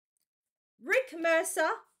Rick Mercer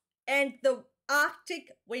and the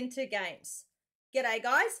Arctic Winter Games. G'day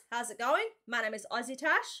guys, how's it going? My name is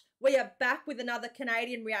AussieTash. We are back with another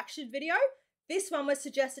Canadian reaction video. This one was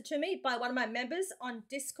suggested to me by one of my members on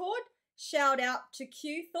Discord. Shout out to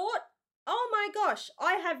Q Thought. Oh my gosh,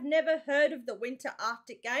 I have never heard of the Winter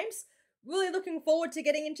Arctic Games. Really looking forward to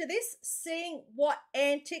getting into this, seeing what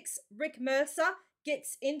antics Rick Mercer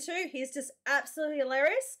gets into. He's just absolutely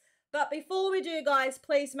hilarious. But before we do, guys,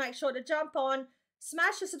 please make sure to jump on,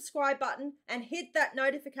 smash the subscribe button, and hit that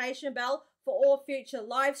notification bell for all future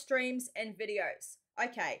live streams and videos.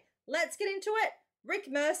 Okay, let's get into it. Rick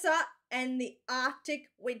Mercer and the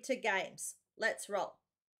Arctic Winter Games. Let's roll.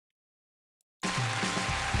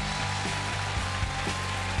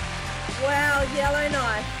 Wow,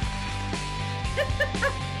 Yellowknife.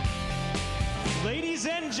 Ladies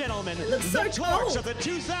and gentlemen, so the torch cold. of the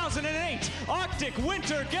 2008 Arctic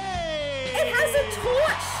Winter Games! It has a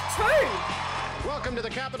torch too. Welcome to the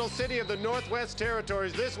capital city of the Northwest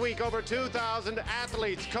Territories. This week, over 2,000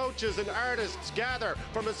 athletes, coaches, and artists gather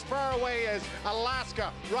from as far away as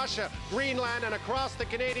Alaska, Russia, Greenland, and across the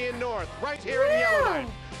Canadian North, right here in Yellowknife,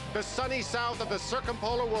 the sunny south of the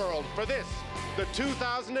circumpolar world, for this, the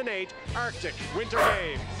 2008 Arctic Winter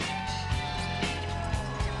Games.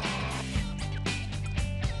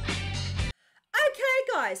 Okay,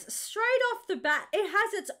 guys, straight off the bat, it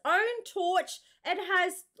has its own torch. It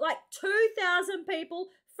has like 2,000 people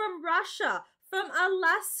from Russia, from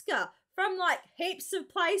Alaska, from like heaps of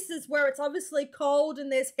places where it's obviously cold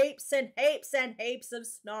and there's heaps and heaps and heaps of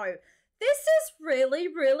snow. This is really,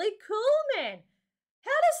 really cool, man.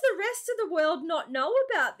 How does the rest of the world not know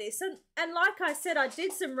about this? And like I said, I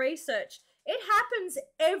did some research. It happens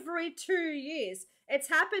every 2 years. It's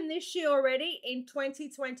happened this year already in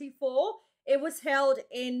 2024. It was held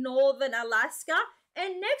in northern Alaska.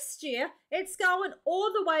 And next year, it's going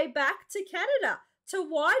all the way back to Canada, to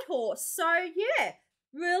Whitehorse. So yeah,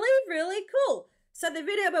 really, really cool. So the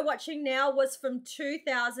video we're watching now was from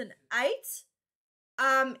 2008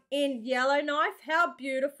 in Yellowknife. How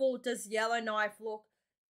beautiful does Yellowknife look?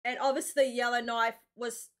 And obviously Yellowknife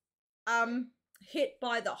was hit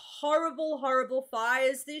by the horrible, horrible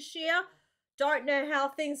fires this year. Don't know how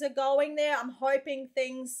things are going there. I'm hoping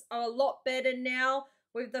things are a lot better now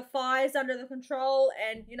with the fires under the control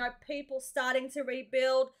and, you know, people starting to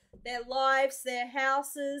rebuild their lives, their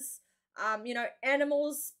houses, you know,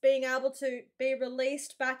 animals being able to be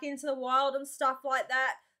released back into the wild and stuff like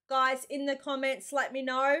that. Guys, in the comments, let me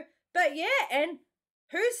know. But yeah, and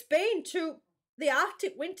who's been to the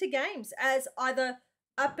Arctic Winter Games as either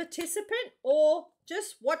a participant or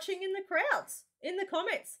just watching in the crowds? In the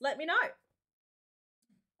comments, let me know.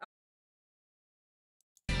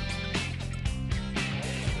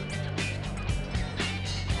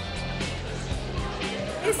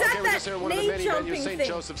 Is that We're just here at one of the many knee-jumping venues, St. thing?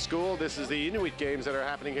 Joseph's School. This is the Inuit Games that are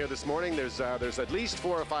happening here this morning. There's at least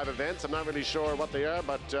 4 or 5 events. I'm not really sure what they are,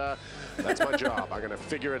 but that's my job. I'm going to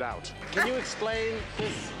figure it out. Can you explain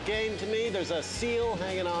this game to me? There's a seal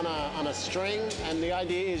hanging on a string, and the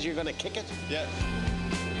idea is you're going to kick it? Yeah.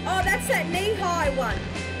 Oh, that's that knee-high one.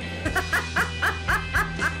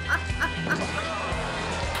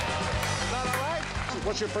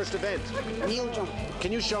 What's your first event? Kneel jump.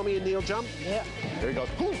 Can you show me a kneel jump? Yeah. There he goes.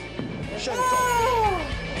 Ooh. Oh!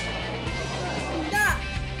 Nah.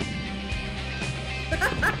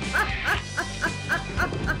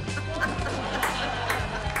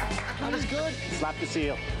 That was good. Slap the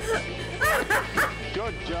seal.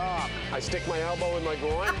 Good job. I stick my elbow in my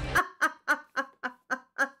groin.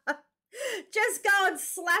 Just go and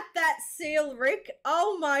slap that seal, Rick.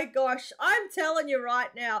 Oh my gosh. I'm telling you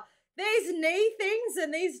right now, these knee things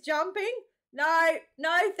and these jumping, no,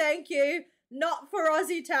 thank you. Not for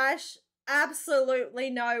AussieTash. Absolutely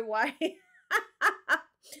no way.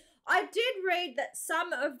 I did read that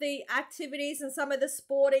some of the activities and some of the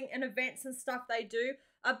sporting and events and stuff they do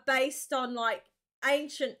are based on like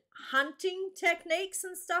ancient hunting techniques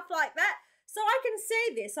and stuff like that. So I can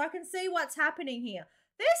see this. I can see what's happening here.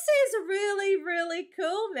 This is really, really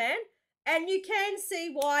cool, man. And you can see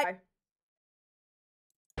why.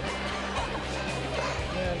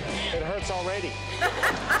 It hurts already.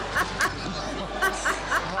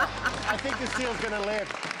 I think the seal's going to live.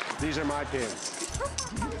 These are my pins.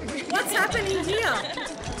 What's happening here?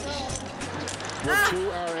 Will 2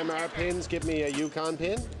 RMR pins give me a Yukon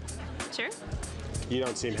pin? Sure. You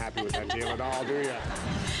don't seem happy with that deal at all, do you?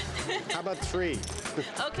 How about 3?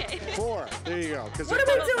 Okay. 4. There you go. What are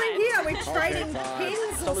we doing here? Are we trading fine.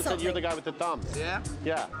 pins or Someone said you're the something? guy with the thumbs. Yeah?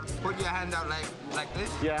 Yeah. Put your hand out like this.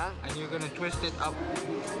 Yeah? And you're gonna twist it up.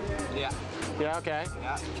 Yeah. Yeah, okay.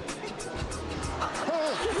 Yeah.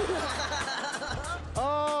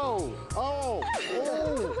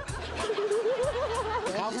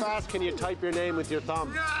 ask, can you type your name with your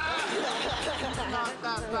thumb? Not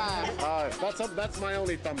that bad. That's my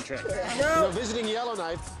only thumb trick. No. You know, visiting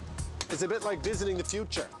Yellowknife is a bit like visiting the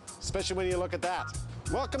future, especially when you look at that.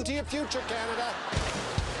 Welcome to your future, Canada.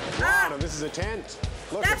 Wow, now this is a tent.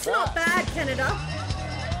 Look That's at not that. bad, Canada.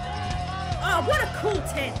 Oh, what a cool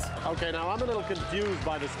tent. Okay, now I'm a little confused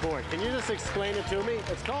by the sport. Can you just explain it to me?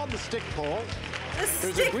 It's called the stick pole. The There's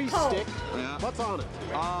stick a grease pole. stick. Yeah. What's on it?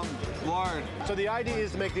 Lard. So the idea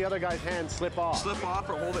is to make the other guy's hand slip off. Slip off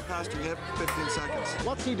or hold it past your hip 15 seconds.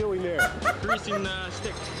 What's he doing there? Greasing the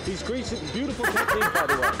stick. He's greasing. Beautiful technique, by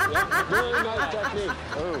the way. Yeah, very nice technique.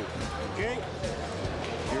 Oh. Okay.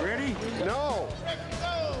 You ready? No.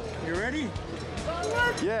 You ready?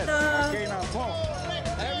 What Yes. the? Okay, now pull.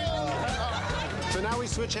 So now we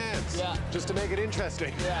switch hands. Yeah. Just to make it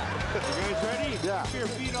interesting. You guys ready? Yeah. Keep your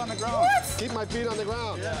feet on the ground. What? Keep my feet on the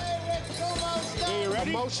ground. Okay, you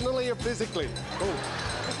ready? Emotionally or physically? Oh.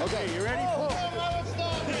 Okay, you ready? Pull.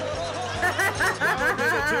 Now we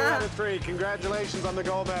did it 2 out of 3. Congratulations on the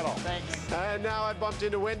gold medal. Thanks. And now I bumped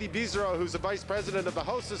into Wendy Bizero, who's the vice president of the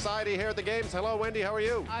host society here at the games. Hello, Wendy. How are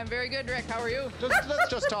you? I'm very good, Rick. How are you? Let's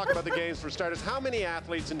just talk about the games for starters. How many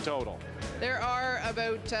athletes in total? There are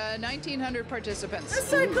about 1,900 participants. That's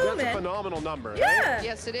so cool, That's a man. phenomenal number. Yeah. Eh?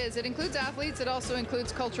 Yes, it is. It includes athletes. It also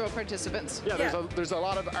includes cultural participants. Yeah, Yeah. there's a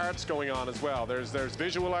lot of arts going on as well. There's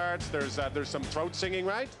visual arts. There's some throat singing,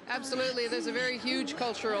 right? Absolutely. There's a very huge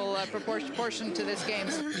cultural proportion to this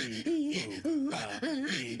games.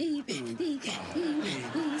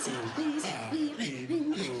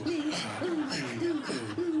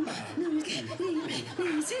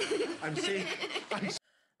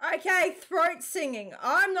 Okay, throat singing.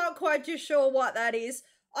 I'm not quite too sure what that is.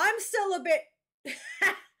 I'm still a bit,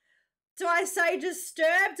 do I say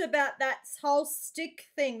disturbed about that whole stick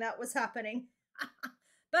thing that was happening.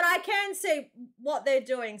 But I can see what they're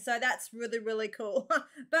doing, so that's really, really cool.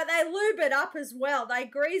 But they lube it up as well. They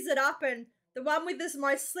grease it up, and the one with the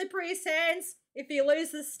most slipperiest hands, if you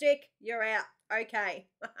lose the stick, you're out. Okay.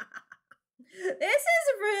 This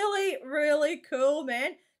is really, really cool,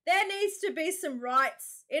 man. There needs to be some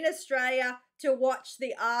rights in Australia to watch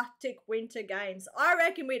the Arctic Winter Games. I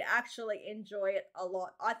reckon we'd actually enjoy it a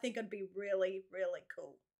lot. I think it'd be really, really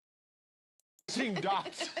cool. Seeing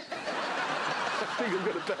dots. I think I'm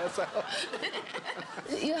gonna pass out.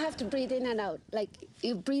 You have to breathe in and out. Like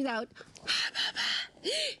you breathe out,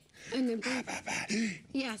 and then breathe.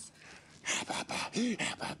 Yes.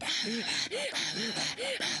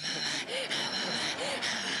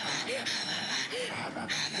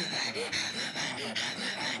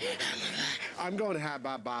 I'm going ha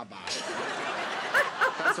ba ba ba.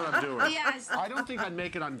 That's what I'm doing. Yes. I don't think I'd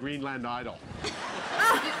make it on Greenland Idol.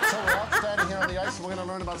 So we're all standing here on the ice, and we're going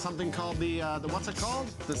to learn about something called the what's it called?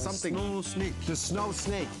 The something. Snow snake. The snow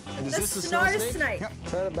snake. And is The this the snow snake? snake. Yep.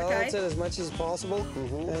 Try to balance Okay. it as much as possible,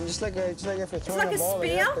 and just like if you're throwing like a a ball like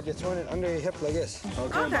spear? that, but you're throwing it under your hip like this.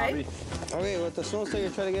 Okay, Bobby. Okay, with the snow stick, you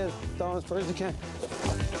try to get it down as far as you can.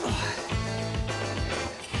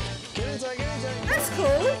 Get inside, get inside. That's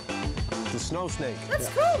cool. The snow snake. That's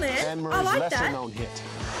cool, man. I Anne-Marie's like lesser that. known hit.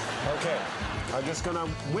 Okay, I'm just gonna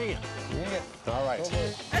wing it. Wing it. All right. Go for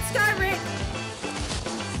it. Let's go, Rick.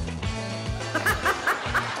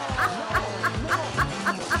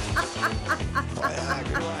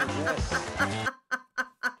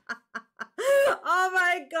 Oh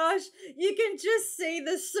my gosh, you can just see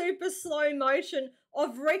the super slow motion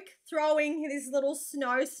of Rick throwing his little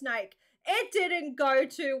snow snake. It didn't go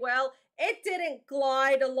too well. It didn't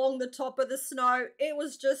glide along the top of the snow. It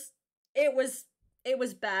was just, it was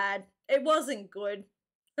bad. It wasn't good.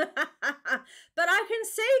 But I can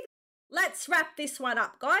see. Let's wrap this one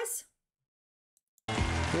up, guys.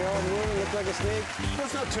 You know, I'm moving, look like a snake.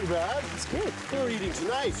 That's not too bad. It's good. We're eating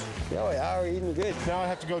tonight. Oh yeah, we're eating good. Now I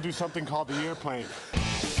have to go do something called the airplane.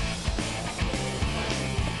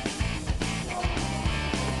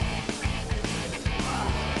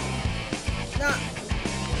 Nah.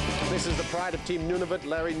 This is the pride of Team Nunavut,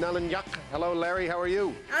 Larry Nunanyuk. Hello, Larry. How are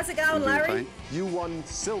you? How's it going, Larry? You won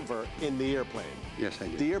silver in the airplane. Yes, I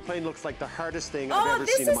did. The airplane looks like the hardest thing I've Oh, ever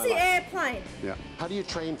this seen is in my the life. airplane. Yeah. How do you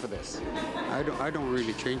train for this? I don't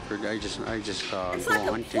really train for it. I just It's go like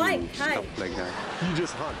a hunting plank, and hey? stuff like that. You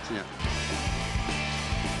just hunt. Yeah.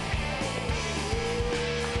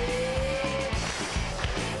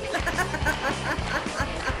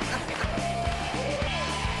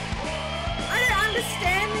 I don't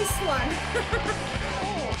understand this one.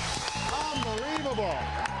 Unbelievable.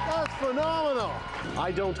 That's phenomenal.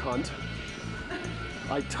 I don't hunt.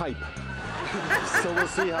 I type. So we'll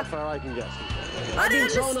see how far I can get. I I've been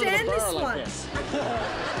don't thrown out of understand the this barrel one. like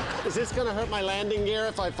this. Is this going to hurt my landing gear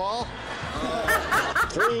if I fall?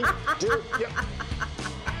 3, 2, yep.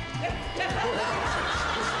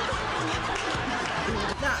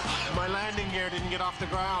 My landing gear didn't get off the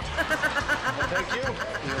ground. Thank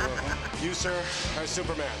you. You, sir, are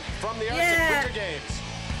Superman. From the Arctic Winter Games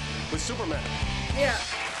with Superman. Yeah.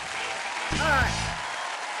 All right.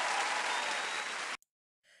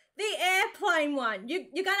 The airplane one. You're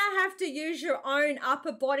going to have to use your own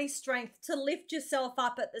upper body strength to lift yourself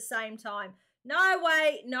up at the same time. No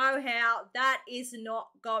way, no how. That is not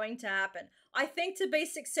going to happen. I think to be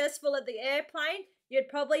successful at the airplane, you'd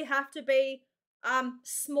probably have to be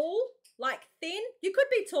small, like thin. You could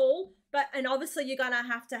be tall, and obviously you're going to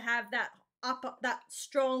have that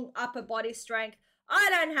strong upper body strength. I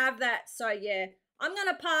don't have that, so yeah. I'm going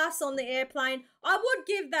to pass on the airplane. I would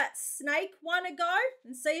give that snake one a go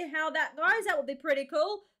and see how that goes. That would be pretty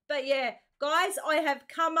cool. But yeah, guys, I have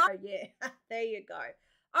come up. Oh, yeah, there you go.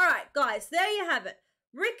 All right, guys, there you have it.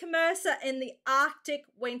 Rick Mercer in the Arctic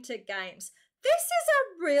Winter Games. This is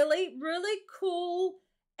a really, really cool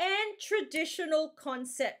and traditional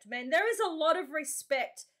concept, man. There is a lot of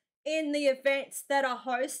respect in the events that are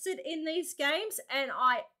hosted in these games, and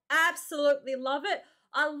I absolutely love it.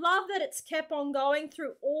 I love that it's kept on going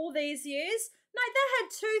through all these years. Mate, they had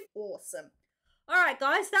 2. Awesome. All right,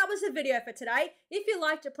 guys, that was the video for today. If you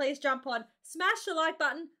liked it, please jump on, smash the like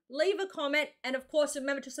button, leave a comment, and of course,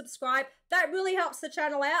 remember to subscribe. That really helps the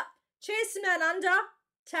channel out. Cheers to Down Under.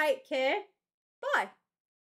 Take care. Bye.